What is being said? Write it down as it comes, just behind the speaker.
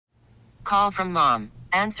Call from mom.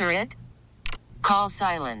 Answer it. Call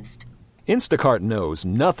silenced. Instacart knows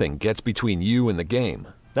nothing gets between you and the game.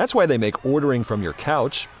 That's why they make ordering from your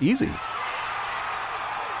couch easy.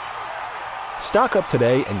 Stock up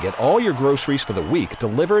today and get all your groceries for the week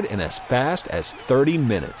delivered in as fast as 30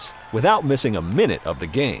 minutes without missing a minute of the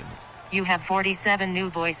game. You have 47 new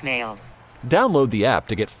voicemails. Download the app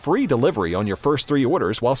to get free delivery on your first 3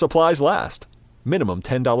 orders while supplies last. Minimum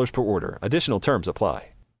 $10 per order. Additional terms apply.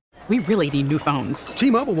 We really need new phones.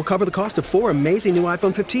 T-Mobile will cover the cost of 4 amazing new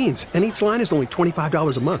iPhone 15s, and each line is only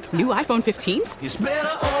 $25 a month. New iPhone 15s? It's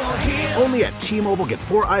better over here. Only at T-Mobile, get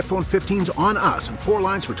 4 iPhone 15s on us and 4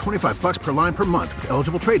 lines for $25 per line per month with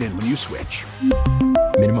eligible trade-in when you switch.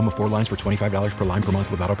 Minimum of 4 lines for $25 per line per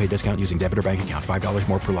month with autopay discount using debit or bank account. $5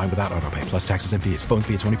 more per line without autopay, plus taxes and fees. Phone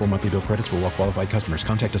fee at 24 monthly bill credits for well-qualified customers.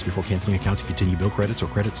 Contact us before canceling account to continue bill credits or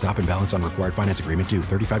credit stop and balance on required finance agreement due.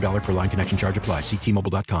 $35 per line connection charge applies. See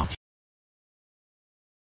T-Mobile.com.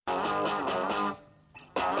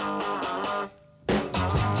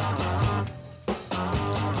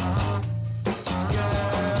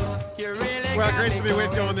 Well, great to be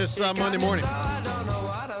with you on this Monday morning.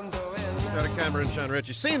 Got a camera and John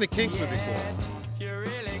Ritchie. Seen the Kinks would be cool.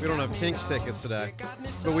 We don't have Kinks tickets today,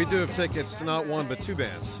 but we do have tickets to not one but 2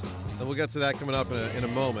 bands. And we'll get to that coming up in a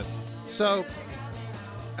moment. So,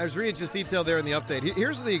 I was reading just detail there in the update.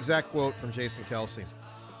 Here's the exact quote from Jason Kelce.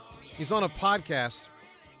 He's on a podcast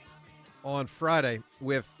on Friday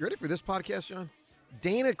with, you ready for this podcast, John?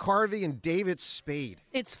 Dana Carvey and David Spade.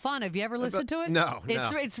 It's fun. Have you ever listened to it? No.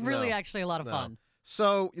 It's really actually a lot of fun.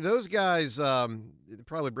 So those guys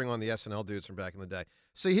probably bring on the SNL dudes from back in the day.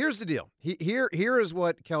 So here's the deal. Here is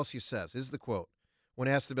what Kelce says. This is the quote. When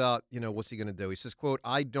asked about, what's he going to do? He says, quote,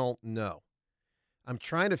 "I don't know. I'm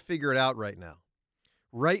trying to figure it out right now.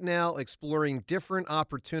 Right now, exploring different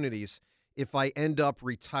opportunities if I end up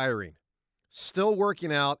retiring. Still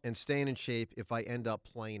working out and staying in shape if I end up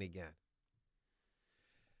playing again."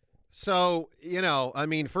 So,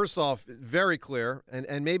 first off, very clear,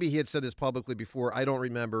 and maybe he had said this publicly before, I don't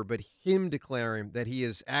remember, but him declaring that he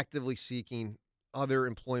is actively seeking other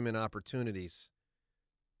employment opportunities,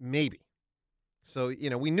 maybe. So,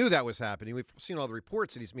 we knew that was happening. We've seen all the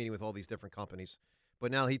reports that he's meeting with all these different companies, but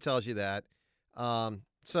now he tells you that.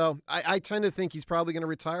 So I tend to think he's probably going to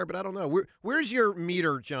retire, but I don't know. Where's your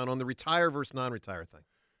meter, John, on the retire versus non-retire thing?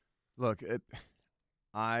 Look,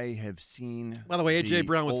 I have seen. By the way, AJ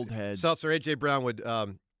Brown old heads. Seltzer, AJ Brown would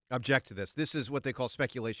object to this. This is what they call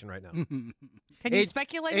speculation right now. Can you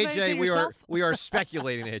speculate about AJ, it yourself? we are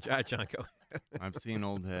speculating, AJ. All right, John, go. I've seen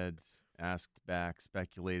old heads asked back,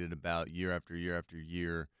 speculated about year after year after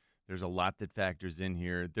year. There's a lot that factors in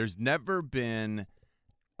here. There's never been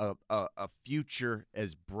a future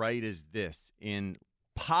as bright as this in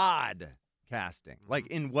podcasting, like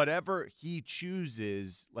in whatever he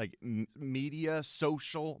chooses, like media,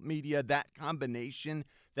 social media, that combination,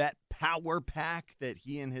 that power pack that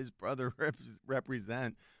he and his brother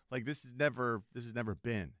represent. Like this has never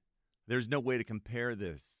been. There's no way to compare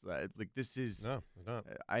this. Like this is. No, not.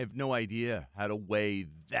 I have no idea how to weigh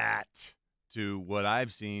that to what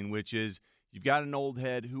I've seen, which is you've got an old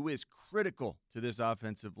head who is critical to this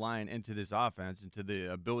offensive line and to this offense and to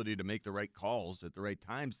the ability to make the right calls at the right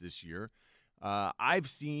times this year. I've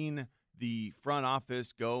seen the front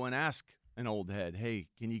office go and ask an old head, hey,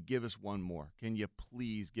 can you give us one more? Can you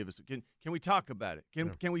please give us – can we talk about it?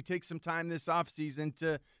 Can we take some time this offseason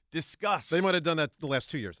to discuss? They might have done that the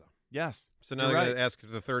last 2 years, though. Yes. So now they're going to ask for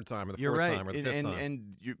the third time or the fourth time or the fifth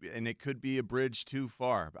time. And it could be a bridge too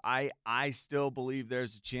far. But I still believe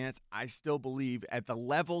there's a chance. I still believe at the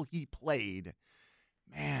level he played,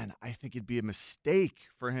 man, I think it'd be a mistake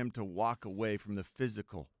for him to walk away from the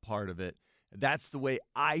physical part of it. That's the way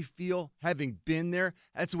I feel having been there.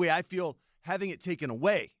 That's the way I feel having it taken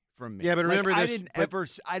away from me. Yeah, but remember like,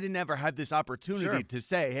 this. I didn't ever have this opportunity to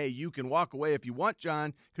say, hey, you can walk away if you want,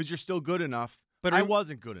 John, because you're still good enough. But I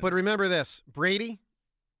wasn't good enough. But remember this. Brady,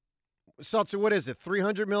 Seltzer, what is it,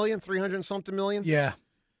 300 million, 300-something million? Yeah.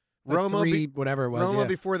 Romo, whatever it was. Romo yeah.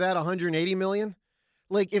 before that, 180 million.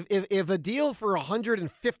 Like, if a deal for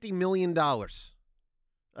 $150 million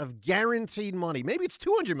of guaranteed money, maybe it's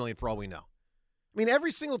 $200 million for all we know. I mean,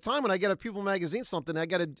 every single time when I get a People magazine something, I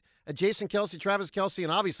got a Jason Kelce, Travis Kelce,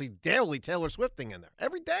 and obviously daily Taylor Swift thing in there.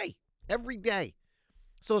 Every day.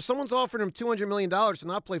 So if someone's offering him $200 million to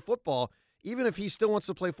not play football, even if he still wants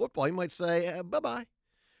to play football, he might say, bye-bye.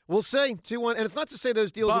 We'll say 2-1. And it's not to say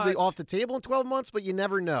those deals will be off the table in 12 months, but you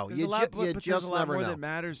never know. You just never know. That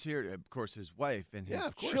matters here. Of course, his wife and his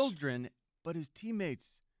children, but his teammates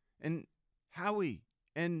and Howie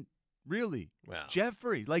and really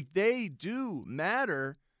Jeffrey. Like, they do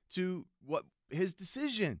matter to what his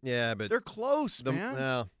decision. Yeah, but they're close,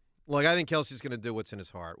 man. Look, I think Kelsey's going to do what's in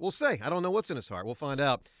his heart. We'll see. I don't know what's in his heart. We'll find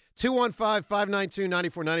out.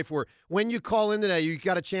 215-592-9494. When you call in today, you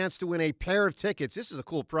got a chance to win a pair of tickets. This is a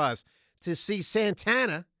cool prize to see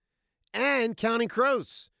Santana and Counting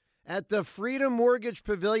Crows at the Freedom Mortgage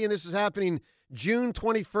Pavilion. This is happening June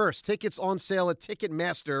 21st. Tickets on sale at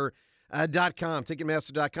Ticketmaster.com.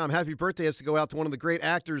 Ticketmaster.com. Happy birthday has to go out to one of the great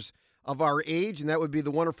actors of our age, and that would be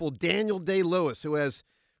the wonderful Daniel Day-Lewis, who has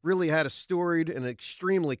really had a storied and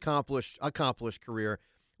extremely accomplished career.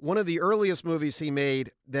 One of the earliest movies he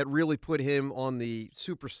made that really put him on the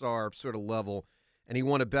superstar sort of level, and he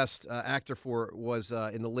won a Best Actor for, was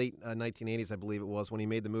in the late 1980s, I believe it was, when he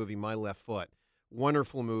made the movie My Left Foot.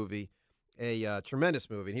 Wonderful movie, a tremendous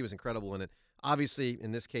movie, and he was incredible in it. Obviously,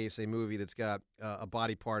 in this case, a movie that's got a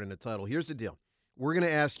body part in the title. Here's the deal. We're going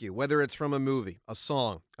to ask you, whether it's from a movie, a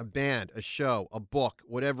song, a band, a show, a book,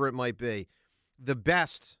 whatever it might be, the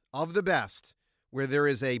best of the best, where there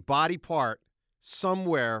is a body part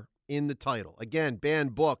somewhere in the title. Again,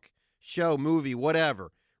 band, book, show, movie,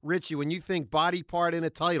 whatever. Richie, when you think body part in a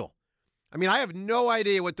title, I mean, I have no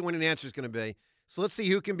idea what the winning answer is going to be. So let's see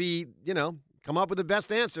who can be, come up with the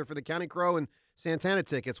best answer for the Counting Crow and Santana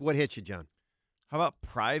tickets. What hits you, John? How about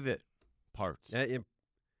private parts?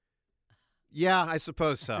 Yeah, I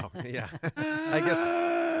suppose so. Yeah. I guess,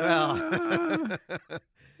 well,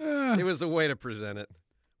 it was a way to present it.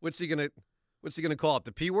 What's he gonna call it?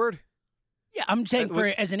 The P word? Yeah, I'm saying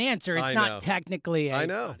as an answer, it's not technically a I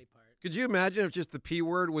know. body part. Could you imagine if just the P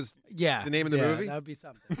word was the name of the movie? That would be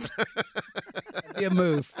something. That'd be a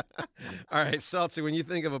move. All right, Seltzer, when you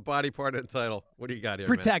think of a body part in the title, what do you got here,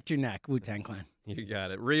 Protect your neck, Wu-Tang Clan. You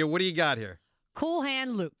got it. Rhea, what do you got here? Cool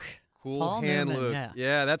Hand Luke. Cool Hand Newman, Luke.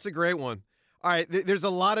 Yeah, that's a great one. All right, there's a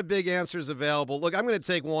lot of big answers available. Look, I'm going to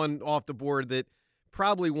take one off the board that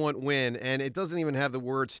probably won't win, and it doesn't even have the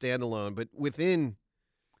word standalone, but within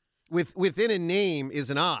a name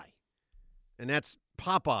is an I, and that's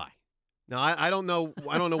Popeye. Now, I don't know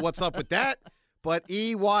what's up with that, but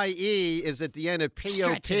EYE is at the end of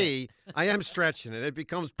POP. I am stretching it. It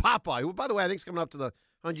becomes Popeye, who, by the way, I think is coming up to the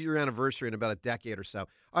 100-year anniversary in about a decade or so.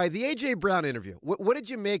 All right, the A.J. Brown interview. What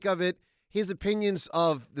did you make of it? His opinions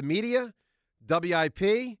of the media,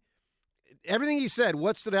 WIP, everything he said,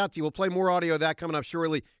 what stood out to you? We'll play more audio of that coming up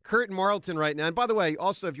shortly. Kurt in Marlton right now. And by the way,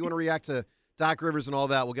 also, if you want to react to Doc Rivers and all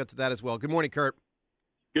that, we'll get to that as well. Good morning, Kurt.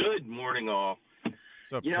 Good morning, all. What's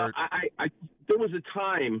up, Kurt? I there was a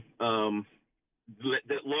time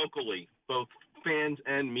that locally, both fans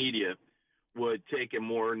and media would take a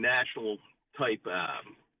more national type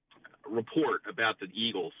report about the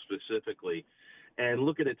Eagles specifically and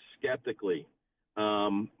look at it skeptically.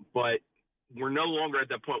 But we're no longer at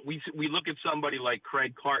that point. We look at somebody like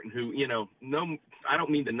Craig Carton, who, I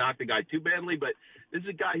don't mean to knock the guy too badly, but this is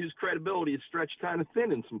a guy whose credibility is stretched kind of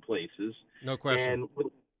thin in some places. No question. And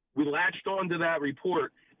we latched onto that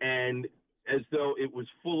report and as though it was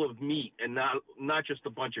full of meat and not just a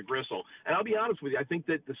bunch of gristle. And I'll be honest with you, I think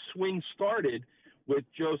that the swing started with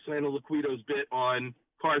Joe Santoliquido's bit on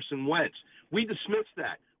Carson Wentz. We dismissed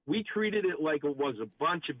that. We treated it like it was a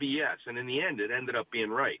bunch of BS, and in the end, it ended up being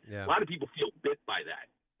right. Yeah. A lot of people feel bit by that.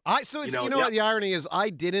 What the irony is? I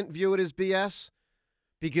didn't view it as BS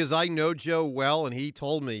because I know Joe well, and he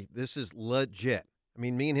told me this is legit. I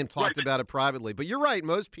mean, me and him talked about it privately. But you're right.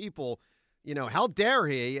 Most people, how dare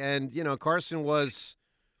he? And, Carson was,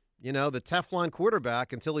 the Teflon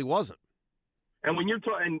quarterback until he wasn't. And when you're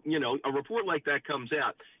talking, a report like that comes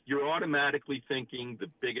out, you're automatically thinking the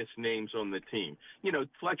biggest names on the team.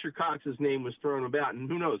 Fletcher Cox's name was thrown about, and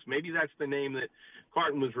who knows, maybe that's the name that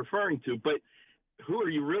Carton was referring to. But who are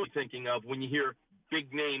you really thinking of when you hear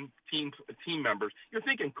big name team members? You're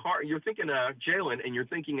thinking Jalen, and you're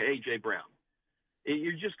thinking A.J. Brown.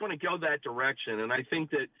 You're just going to go that direction. And I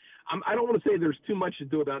think that I don't want to say there's too much to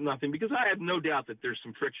do about nothing because I have no doubt that there's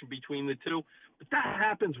some friction between the two. But that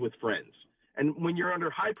happens with friends. And when you're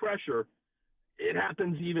under high pressure, it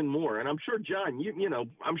happens even more. And I'm sure, John,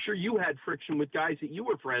 I'm sure you had friction with guys that you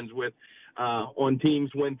were friends with on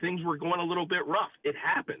teams when things were going a little bit rough. It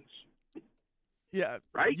happens. Yeah.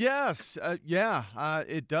 Right? Yes.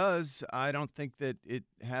 It does. I don't think that it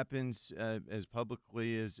happens as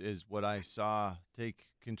publicly as what I saw take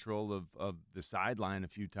control of the sideline a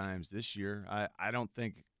few times this year. I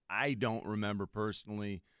don't remember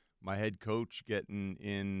personally my head coach getting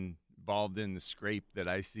involved in the scrape that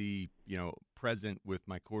I see, present with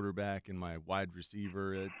my quarterback and my wide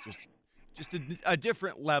receiver. Just a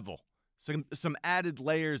different level. Some added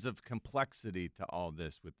layers of complexity to all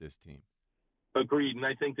this with this team. Agreed, and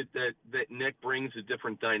I think that Nick brings a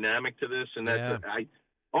different dynamic to this, and that's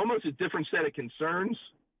almost a different set of concerns,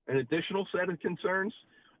 an additional set of concerns.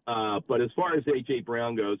 But as far as A.J.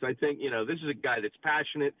 Brown goes, I think, this is a guy that's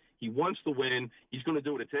passionate. He wants to win. He's going to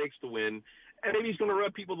do what it takes to win. And maybe he's going to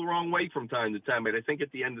rub people the wrong way from time to time. But I think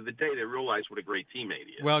at the end of the day, they realize what a great teammate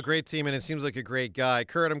he is. Well, great team, and it seems like a great guy.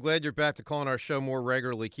 Kurt, I'm glad you're back to calling our show more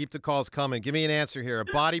regularly. Keep the calls coming. Give me an answer here. A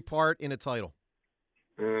body part in a title.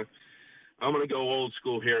 I'm going to go old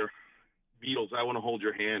school here. Beatles, I want to hold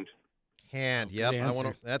your hand. Yep.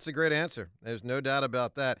 That's a great answer. There's no doubt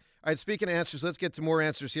about that. All right, speaking of answers, let's get to more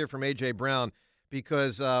answers here from A.J. Brown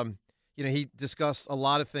because, he discussed a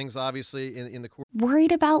lot of things, obviously, in the course.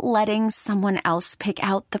 Worried about letting someone else pick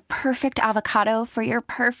out the perfect avocado for your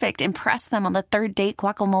perfect impress them on the third date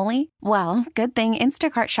guacamole? Well, good thing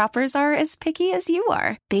Instacart shoppers are as picky as you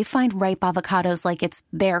are. They find ripe avocados like it's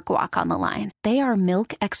their guac on the line. They are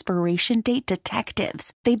milk expiration date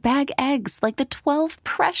detectives. They bag eggs like the 12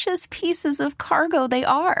 precious pieces of cargo they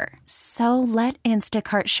are. So let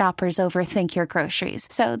Instacart shoppers overthink your groceries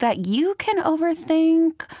so that you can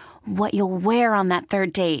overthink what you'll wear on that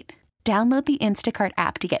third date. Download the Instacart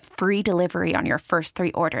app to get free delivery on your first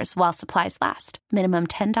 3 orders while supplies last. Minimum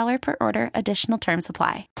 $10 per order. Additional terms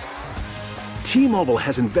apply. T-Mobile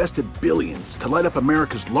has invested billions to light up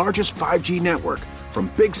America's largest 5G network,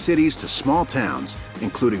 from big cities to small towns,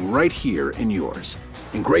 including right here in yours.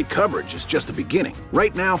 And great coverage is just the beginning.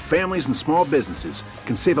 Right now, families and small businesses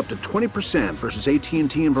can save up to 20% versus AT&T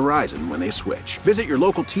and Verizon when they switch. Visit your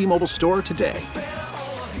local T-Mobile store today.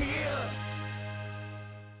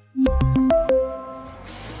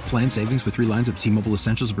 Plan savings with 3 lines of T-Mobile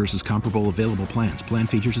Essentials versus comparable available plans. Plan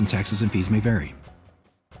features and taxes and fees may vary.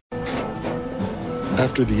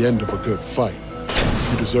 After the end of a good fight,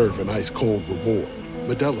 you deserve an ice-cold reward.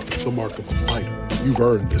 Modelo is the mark of a fighter. You've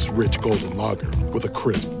earned this rich golden lager with a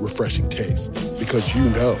crisp, refreshing taste. Because you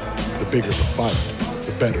know, the bigger the fight,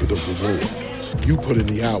 the better the reward. You put in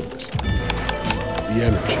the hours, the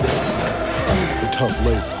energy, the tough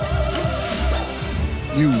labor.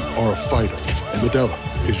 You are a fighter, and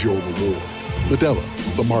Modelo is your reward.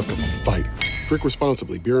 Modelo, the mark of a fighter. Drink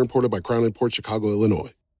responsibly. Beer imported by Crown Imports, Chicago,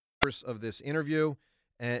 Illinois. Of this interview,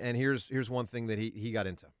 and here's one thing that he got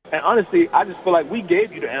into. And honestly, I just feel like we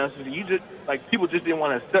gave you the answers. You just people just didn't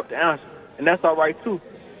want to accept the answer, and that's all right too.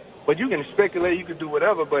 But you can speculate, you can do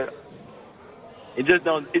whatever, but it just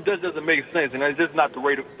doesn't make sense, and it's just not the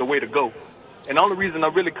way to go. And the only reason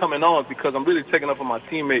I'm really coming on is because I'm really taking up for my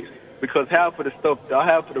teammates. Because half of the stuff,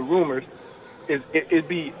 half of the rumors,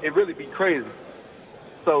 it really be crazy.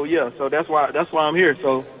 So so that's why I'm here.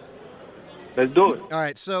 So let's do it. All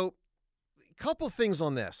right. So a couple things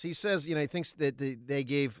on this. He says, he thinks that they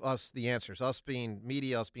gave us the answers, us being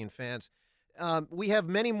media, us being fans. We have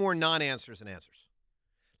many more non-answers than answers.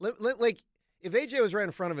 Like if AJ was right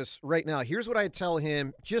in front of us right now, here's what I'd tell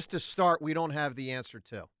him just to start. We don't have the answer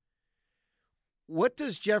to. What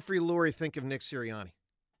does Jeffrey Lurie think of Nick Sirianni?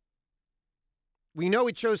 We know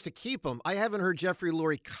he chose to keep him. I haven't heard Jeffrey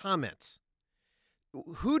Lurie comment.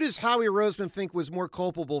 Who does Howie Roseman think was more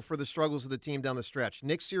culpable for the struggles of the team down the stretch,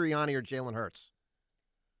 Nick Sirianni or Jalen Hurts?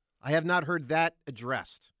 I have not heard that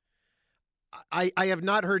addressed. I have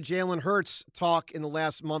not heard Jalen Hurts talk in the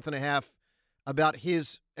last month and a half about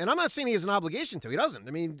his, and I'm not saying he has an obligation to. He doesn't.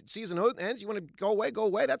 I mean, season ends. You want to go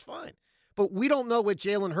away, that's fine. But we don't know what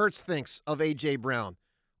Jalen Hurts thinks of A.J. Brown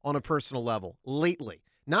on a personal level lately.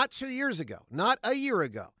 Not 2 years ago, not a year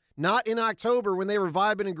ago, not in October when they were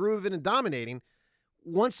vibing and grooving and dominating.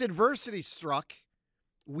 Once adversity struck,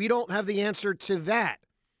 we don't have the answer to that.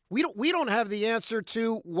 We don't have the answer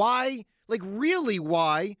to why, really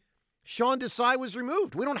why Sean Desai was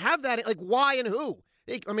removed. We don't have that, why and who.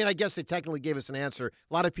 I guess they technically gave us an answer.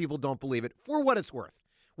 A lot of people don't believe it, for what it's worth.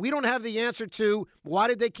 We don't have the answer to why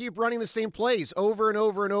did they keep running the same plays over and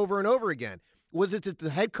over and over and over again. Was it that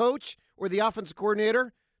the head coach or the offensive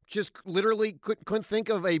coordinator just literally couldn't think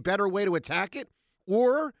of a better way to attack it?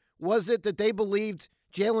 Or was it that they believed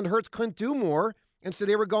Jalen Hurts couldn't do more, and so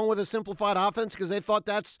they were going with a simplified offense because they thought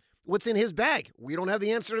that's what's in his bag? We don't have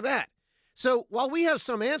the answer to that. So while we have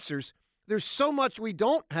some answers, there's so much we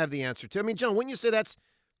don't have the answer to. I mean, John, wouldn't you say that's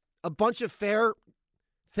a bunch of fair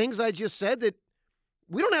things I just said, that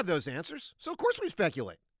we don't have those answers? So of course we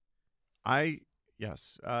speculate.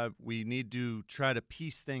 Yes, we need to try to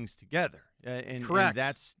piece things together, and correct.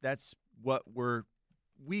 And that's what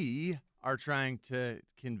we are trying to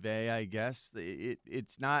convey. I guess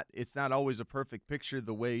it's not always a perfect picture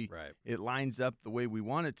the way it lines up the way we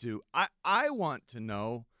want it to. I want to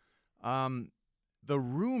know the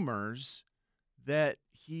rumors that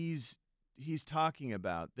he's talking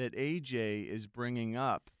about, that AJ is bringing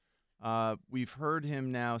up. We've heard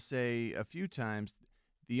him now say a few times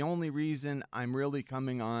The only reason I'm really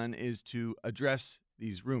coming on is to address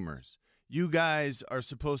these rumors. You guys are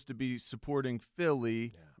supposed to be supporting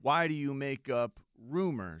Philly. Yeah. Why do you make up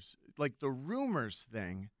rumors? Like the rumors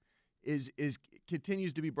thing is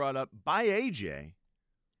continues to be brought up by AJ.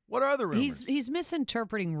 What are the rumors? He's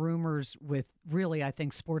misinterpreting rumors with really, I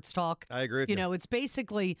think, sports talk. I agree with you. You know, it's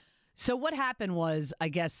basically, so what happened was, I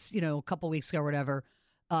guess, a couple weeks ago or whatever,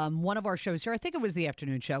 one of our shows here, I think it was the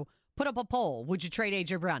afternoon show, put up a poll. Would you trade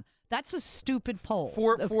A.J. Brown? That's a stupid poll.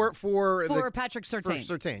 For Patrick Surtain.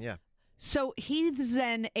 For Surtain, yeah. So he's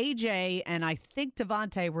then, AJ and I think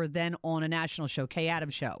Devontae were then on a national show, Kay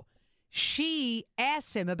Adams' show. She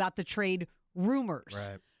asked him about the trade rumors.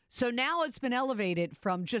 Right. So now it's been elevated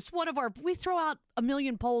from just we throw out a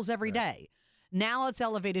million polls every day. Now it's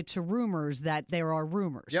elevated to rumors that there are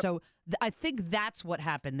rumors. Yep. So I think that's what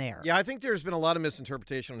happened there. Yeah, I think there's been a lot of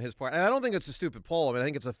misinterpretation on his part. And I don't think it's a stupid poll. I mean, I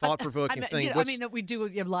think it's a thought-provoking thing. That we do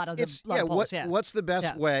a lot of polls. What's the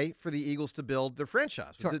best way for the Eagles to build their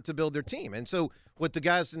franchise, to build their team? And so what the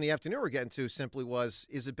guys in the afternoon were getting to simply was,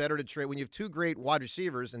 is it better to trade when you have 2 great wide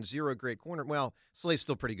receivers and 0 great corner? Well, Slay's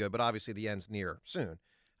still pretty good, but obviously the end's near soon.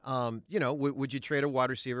 Would you trade a wide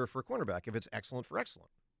receiver for a cornerback if it's excellent for excellent?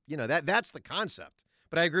 That's the concept.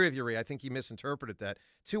 But I agree with you, Rhea. I think he misinterpreted that.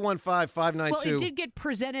 215-592. Well, it did get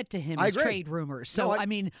presented to him as trade rumors. So,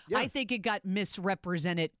 I think it got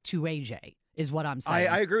misrepresented to AJ, is what I'm saying.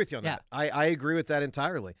 I agree with you on that. I agree with that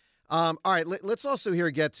entirely. All right, let's also here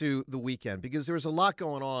get to the weekend, because there was a lot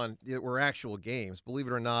going on that were actual games. Believe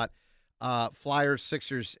it or not, Flyers,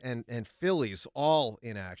 Sixers, and Phillies all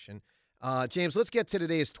in action. James, let's get to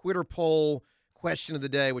today's Twitter poll question of the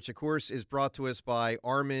day, which, of course, is brought to us by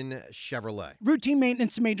Armin Chevrolet. Routine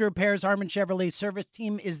maintenance and major repairs. Armin Chevrolet service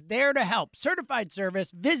team is there to help. Certified service.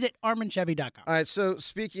 Visit ArminChevy.com. All right, so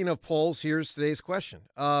speaking of polls, here's today's question.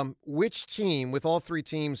 Which team, with all 3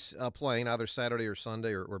 teams playing, either Saturday or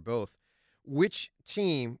Sunday or both, which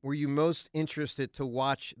team were you most interested to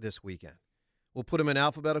watch this weekend? We'll put them in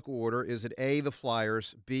alphabetical order. Is it A, the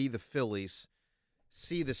Flyers, B, the Phillies,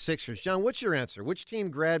 C, the Sixers? John, what's your answer? Which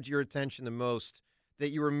team grabbed your attention the most,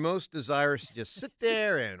 that you were most desirous to just sit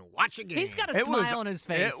there and watch a game? He's got a smile on his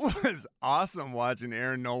face. It was awesome watching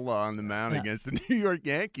Aaron Nola on the mound against the New York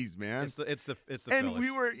Yankees, man. It's the and Phillies.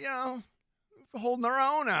 We were, holding our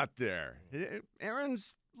own out there.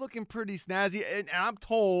 Aaron's looking pretty snazzy, and I'm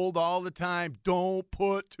told all the time, don't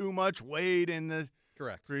put too much weight in the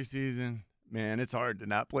preseason. Man, it's hard to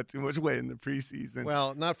not put too much weight in the preseason.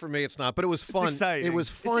 Well, not for me, it's not. But it was fun. It's exciting. It was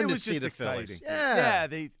fun to see the exciting. Phillies. Yeah,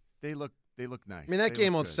 they look nice. I mean, that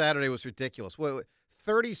game on Saturday was ridiculous. What,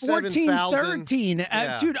 37,000?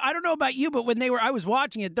 14-13. Dude, I don't know about you, but when I was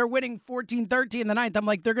watching it, they're winning 14-13 in the ninth. I'm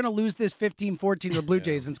like, they're going to lose this 15-14 to the Blue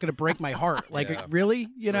Jays, and it's going to break my heart. Like, really?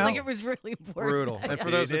 Like it was really brutal. And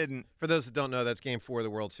for those that don't know, that's Game 4 of the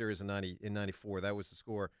World Series in 94. That was the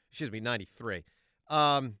score. 93.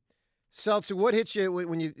 Seltzer, what hit you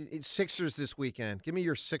when you Sixers this weekend? Give me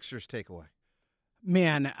your Sixers takeaway.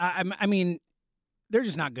 Man, I mean, they're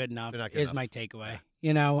just not good enough. My takeaway.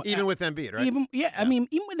 Even with Embiid, right? I mean,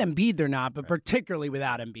 even with Embiid, they're not. But particularly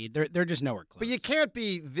without Embiid, they're just nowhere close. But you can't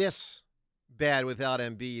be this bad without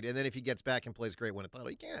Embiid, and then if he gets back and plays great, win a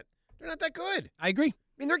title. You can't. They're not that good. I agree. I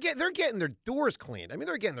mean, they're getting their doors cleaned. I mean,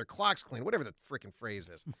 they're getting their clocks cleaned, whatever the freaking phrase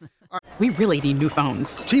is. We really need new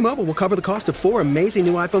phones. T-Mobile will cover the cost of 4 amazing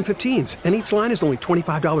new iPhone 15s, and each line is only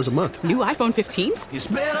 $25 a month. New iPhone 15s? It's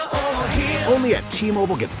better over here. Only at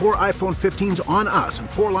T-Mobile, get 4 iPhone 15s on us and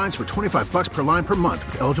 4 lines for $25 per line per month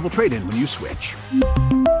with eligible trade-in when you switch.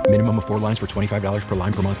 Minimum of 4 lines for $25 per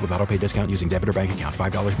line per month with auto-pay discount using debit or bank account.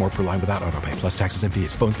 $5 more per line without auto-pay, plus taxes and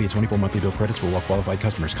fees. Phone fee at 24 monthly bill credits for well-qualified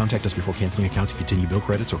customers. Contact us before canceling account to continue bill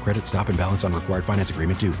credits or credit stop and balance on required finance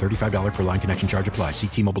agreement due. $35 per line connection charge applies. See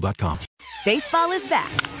T-Mobile.com. Baseball is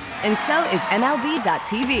back, and so is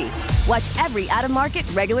MLB.tv. Watch every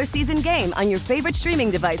out-of-market regular season game on your favorite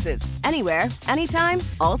streaming devices. Anywhere, anytime,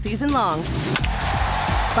 all season long.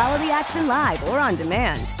 Follow the action live or on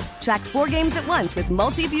demand. Track 4 games at once with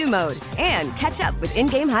multi-view mode and catch up with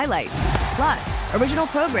in-game highlights. Plus, original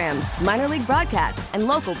programs, minor league broadcasts, and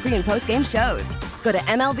local pre- and post-game shows. Go to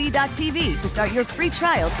MLB.tv to start your free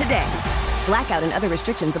trial today. Blackout and other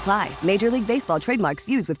restrictions apply. Major League Baseball trademarks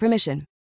used with permission.